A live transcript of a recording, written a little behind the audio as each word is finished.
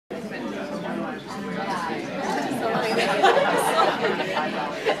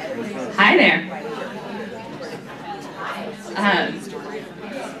there.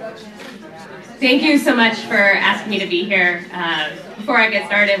 Thank you so much for asking me to be here. Before I get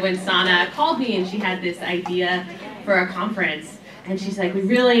started, when Sana called me and she had this idea for a conference, and she's like, we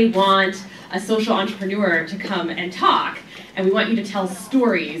really want a social entrepreneur to come and talk, and we want you to tell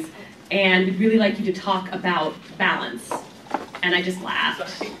stories, and we'd really like you to talk about balance. And I just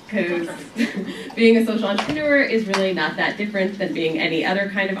laughed, because being a social entrepreneur is really not that different than being any other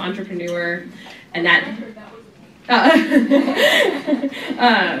kind of entrepreneur, and that...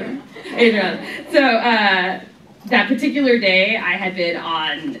 So that particular day, I had been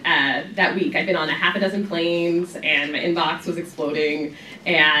on, that week, I'd been on a half a dozen planes, and my inbox was exploding,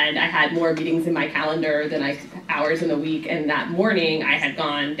 and I had more meetings in my calendar than hours in the week, and that morning I had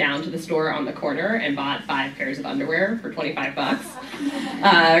gone down to the store on the corner and bought 5 pairs of underwear for 25 bucks,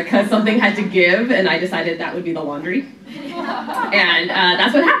 because something had to give, and I decided that would be the laundry. And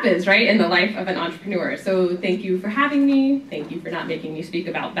that's what happens, right, in the life of an entrepreneur. So thank you for having me. Thank you for not making me speak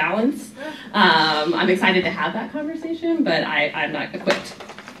about balance. I'm excited to have that conversation, but I'm not equipped.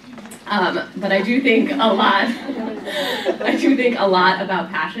 But I do think a lot. I do think a lot about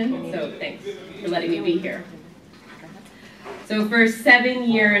passion. So thanks for letting me be here. So for 7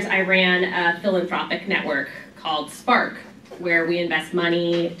 years, I ran a philanthropic network called Spark, where we invest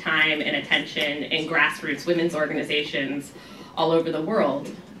money, time, and attention in grassroots women's organizations all over the world.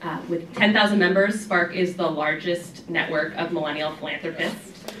 With 10,000 members, Spark is the largest network of millennial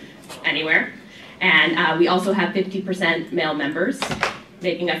philanthropists anywhere. And we also have 50% male members,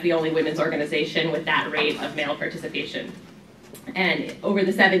 making us the only women's organization with that rate of male participation. And over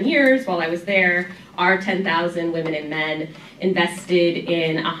the 7 years while I was there, our 10,000 women and men invested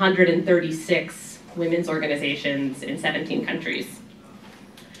in 136 women's organizations in 17 countries.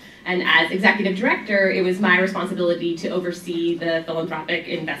 And as executive director, it was my responsibility to oversee the philanthropic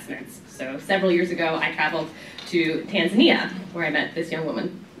investments. So several years ago, I traveled to Tanzania, where I met this young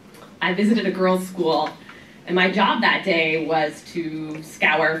woman. I visited a girls' school, and my job that day was to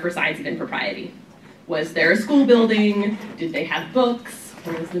scour for signs of impropriety. Was there a school building? Did they have books?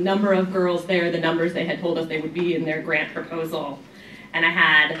 What was the number of girls there, the numbers they had told us they would be in their grant proposal? And I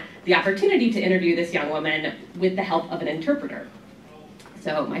had the opportunity to interview this young woman with the help of an interpreter.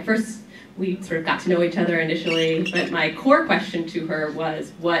 So we sort of got to know each other initially, but my core question to her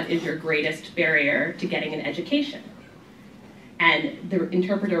was, what is your greatest barrier to getting an education? And the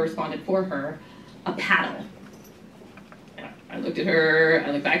interpreter responded for her, a paddle. I looked at her,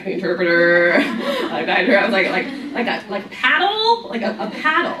 I looked back at the interpreter, I looked back at her, I was like a paddle? Like a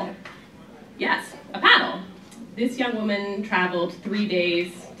paddle? Yes, a paddle. This young woman traveled 3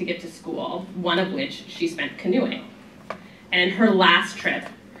 days to get to school, one of which she spent canoeing. And in her last trip,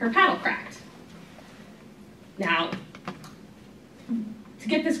 her paddle cracked. Now, to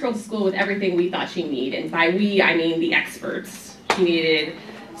get this girl to school with everything we thought she needed, and by we, I mean the experts. She needed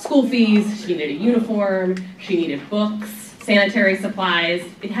school fees, she needed a uniform, she needed books, sanitary supplies.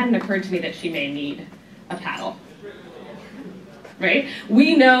 It hadn't occurred to me that she may need a paddle. Right?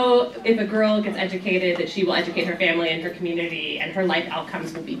 We know if a girl gets educated that she will educate her family and her community, and her life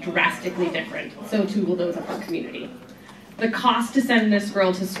outcomes will be drastically different. So too will those of her community. The cost to send this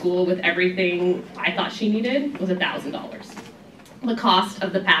girl to school with everything I thought she needed was $1,000. The cost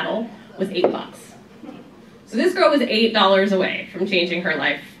of the paddle was $8. So this girl was $8 away from changing her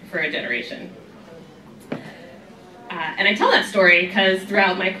life for a generation. And I tell that story because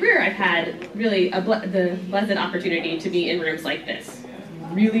throughout my career, I've had really the blessed opportunity to be in rooms like this.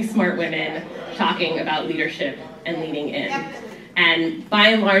 Really smart women talking about leadership and leaning in. And by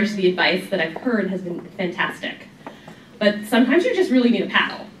and large, the advice that I've heard has been fantastic. But sometimes you just really need a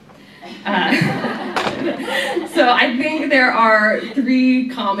paddle. So I think there are 3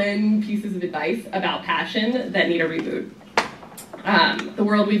 common pieces of advice about passion that need a reboot. The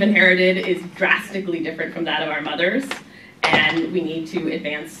world we've inherited is drastically different from that of our mothers, and we need to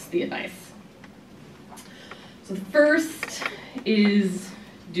advance the advice. So the first is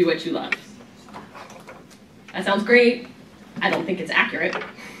do what you love. That sounds great. I don't think it's accurate.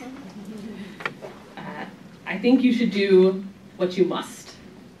 I think you should do what you must.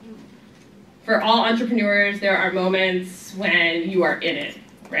 For all entrepreneurs, there are moments when you are in it,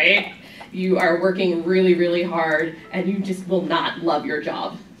 right? You are working really, really hard, and you just will not love your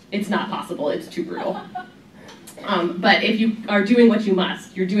job. It's not possible, it's too brutal. But if you are doing what you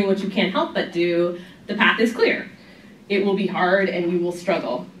must, you're doing what you can't help but do, the path is clear. It will be hard and you will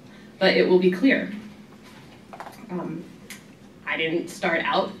struggle, but it will be clear. I didn't start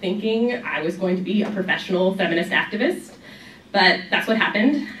out thinking I was going to be a professional feminist activist, but that's what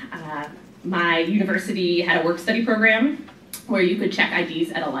happened. My university had a work-study program where you could check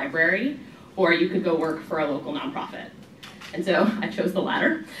IDs at a library, or you could go work for a local nonprofit. And so I chose the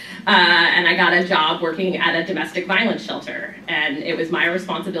latter, and I got a job working at a domestic violence shelter, and it was my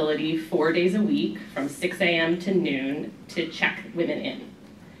responsibility 4 days a week from 6 a.m. to noon to check women in.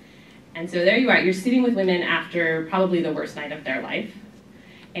 And so there you are, you're sitting with women after probably the worst night of their life,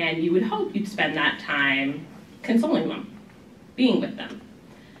 and you would hope you'd spend that time consoling them, being with them.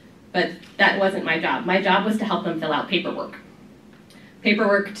 But that wasn't my job. My job was to help them fill out paperwork.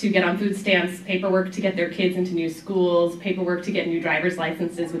 Paperwork to get on food stamps, paperwork to get their kids into new schools, paperwork to get new driver's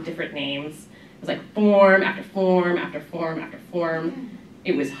licenses with different names. It was like form after form after form after form.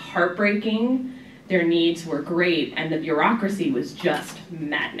 It was heartbreaking. Their needs were great, and the bureaucracy was just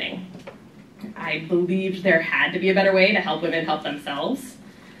maddening. I believed there had to be a better way to help women help themselves,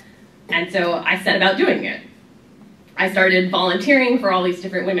 and so I set about doing it. I started volunteering for all these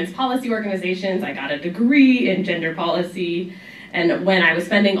different women's policy organizations. I got a degree in gender policy. And when I was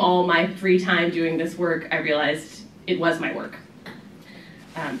spending all my free time doing this work, I realized it was my work.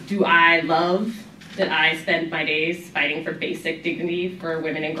 Do I love that I spend my days fighting for basic dignity for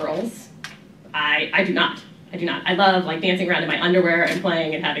women and girls? I do not. I do not. I love like dancing around in my underwear and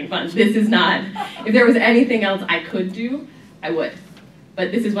playing and having fun. This is not, if there was anything else I could do, I would.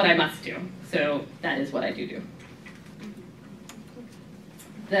 But this is what I must do. So that is what I do.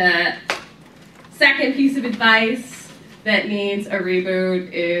 The second piece of advice that needs a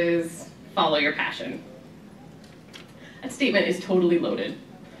reboot is follow your passion. That statement is totally loaded.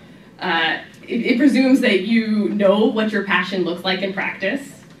 It presumes that you know what your passion looks like in practice,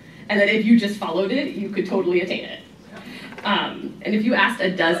 and that if you just followed it, you could totally attain it. And if you asked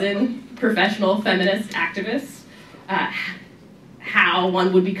a dozen professional feminist activists how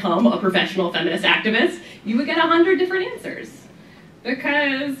one would become a professional feminist activist, you would get 100 different answers.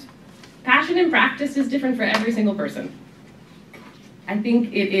 Because passion in practice is different for every single person. I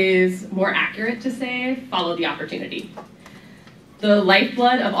think it is more accurate to say, follow the opportunity. The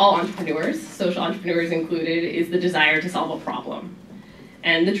lifeblood of all entrepreneurs, social entrepreneurs included, is the desire to solve a problem.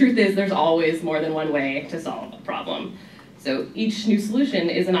 And the truth is there's always more than one way to solve a problem. So each new solution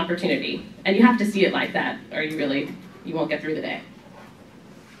is an opportunity. And you have to see it like that, or you won't get through the day.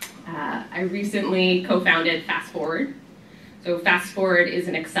 I recently co-founded Fast Forward. So Fast Forward is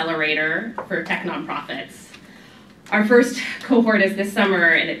an accelerator for tech nonprofits. Our first cohort is this summer,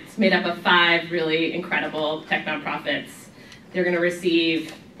 and it's made up of 5 really incredible tech nonprofits. They're going to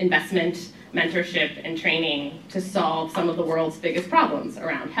receive investment, mentorship, and training to solve some of the world's biggest problems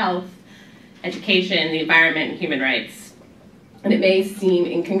around health, education, the environment, and human rights. And it may seem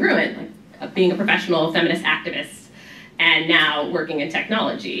incongruent, like being a professional feminist activist and now working in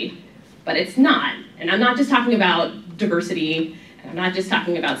technology, but it's not. And I'm not just talking about diversity, and I'm not just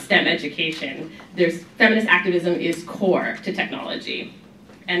talking about STEM education. Feminist activism is core to technology.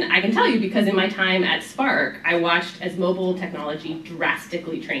 And I can tell you because in my time at Spark, I watched as mobile technology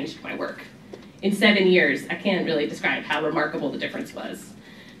drastically changed my work. In 7 years, I can't really describe how remarkable the difference was.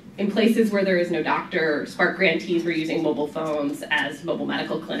 In places where there is no doctor, Spark grantees were using mobile phones as mobile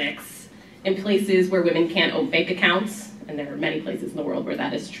medical clinics. In places where women can't own bank accounts, and there are many places in the world where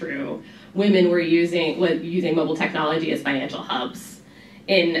that is true, women were using mobile technology as financial hubs.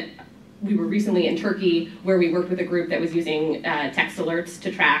 We were recently in Turkey where we worked with a group that was using text alerts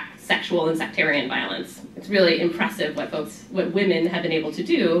to track sexual and sectarian violence. It's really impressive what women have been able to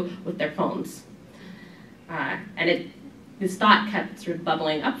do with their phones. This thought kept sort of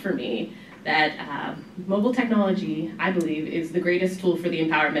bubbling up for me that mobile technology, I believe, is the greatest tool for the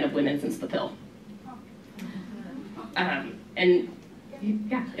empowerment of women since the pill.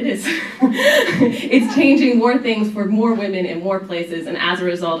 Yeah, it is. It's changing more things for more women in more places, and as a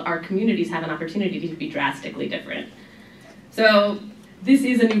result, our communities have an opportunity to be drastically different. So this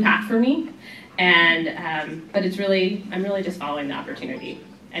is a new path for me, but I'm really just following the opportunity.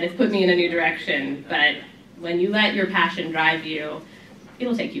 And it's put me in a new direction, but when you let your passion drive you,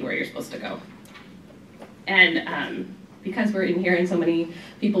 it'll take you where you're supposed to go. And because we're in here and so many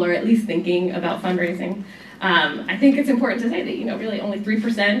people are at least thinking about fundraising, I think it's important to say that really only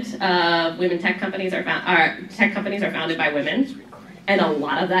 3% of women tech companies are founded by women, and a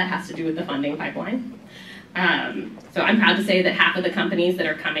lot of that has to do with the funding pipeline. So I'm proud to say that half of the companies that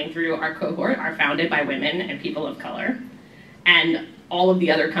are coming through our cohort are founded by women and people of color, and all of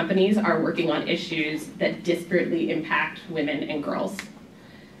the other companies are working on issues that disparately impact women and girls.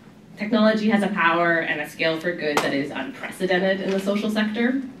 Technology has a power and a scale for good that is unprecedented in the social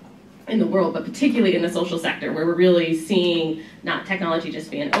sector, in the world, but particularly in the social sector, where we're really seeing not technology just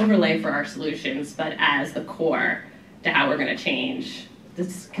be an overlay for our solutions, but as the core to how we're going to change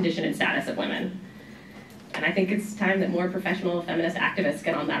this condition and status of women. And I think it's time that more professional feminist activists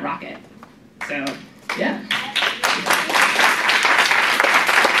get on that rocket. So, yeah.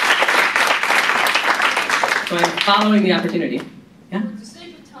 So I'm following the opportunity. Yeah? For the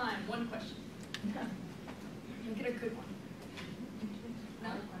sake of time, one question. Yeah. You can get a good one.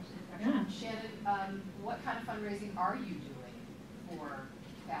 Another question. Yeah. Shannon, what kind of fundraising are you doing for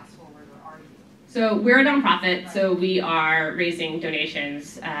Fast Forward, or are you? So we're a nonprofit, so we are raising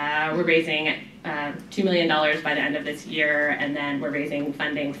donations. We're raising $2 million by the end of this year, and then we're raising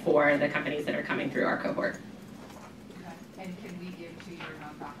funding for the companies that are coming through our cohort. Okay. And can we give to your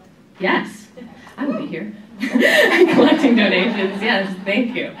nonprofit? Yes, I will be here collecting donations. Yes,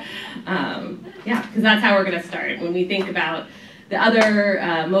 thank you. Yeah, because that's how we're going to start. When we think about the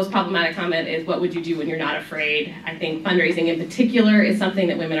other most problematic comment is, what would you do when you're not afraid? I think fundraising in particular is something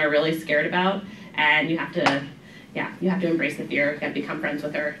that women are really scared about, and you have to, you have to embrace the fear. You have to become friends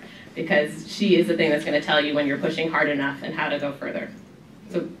with her, because she is the thing that's going to tell you when you're pushing hard enough and how to go further.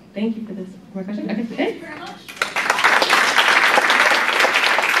 So thank you for this. More questions? Okay. Thank you very much.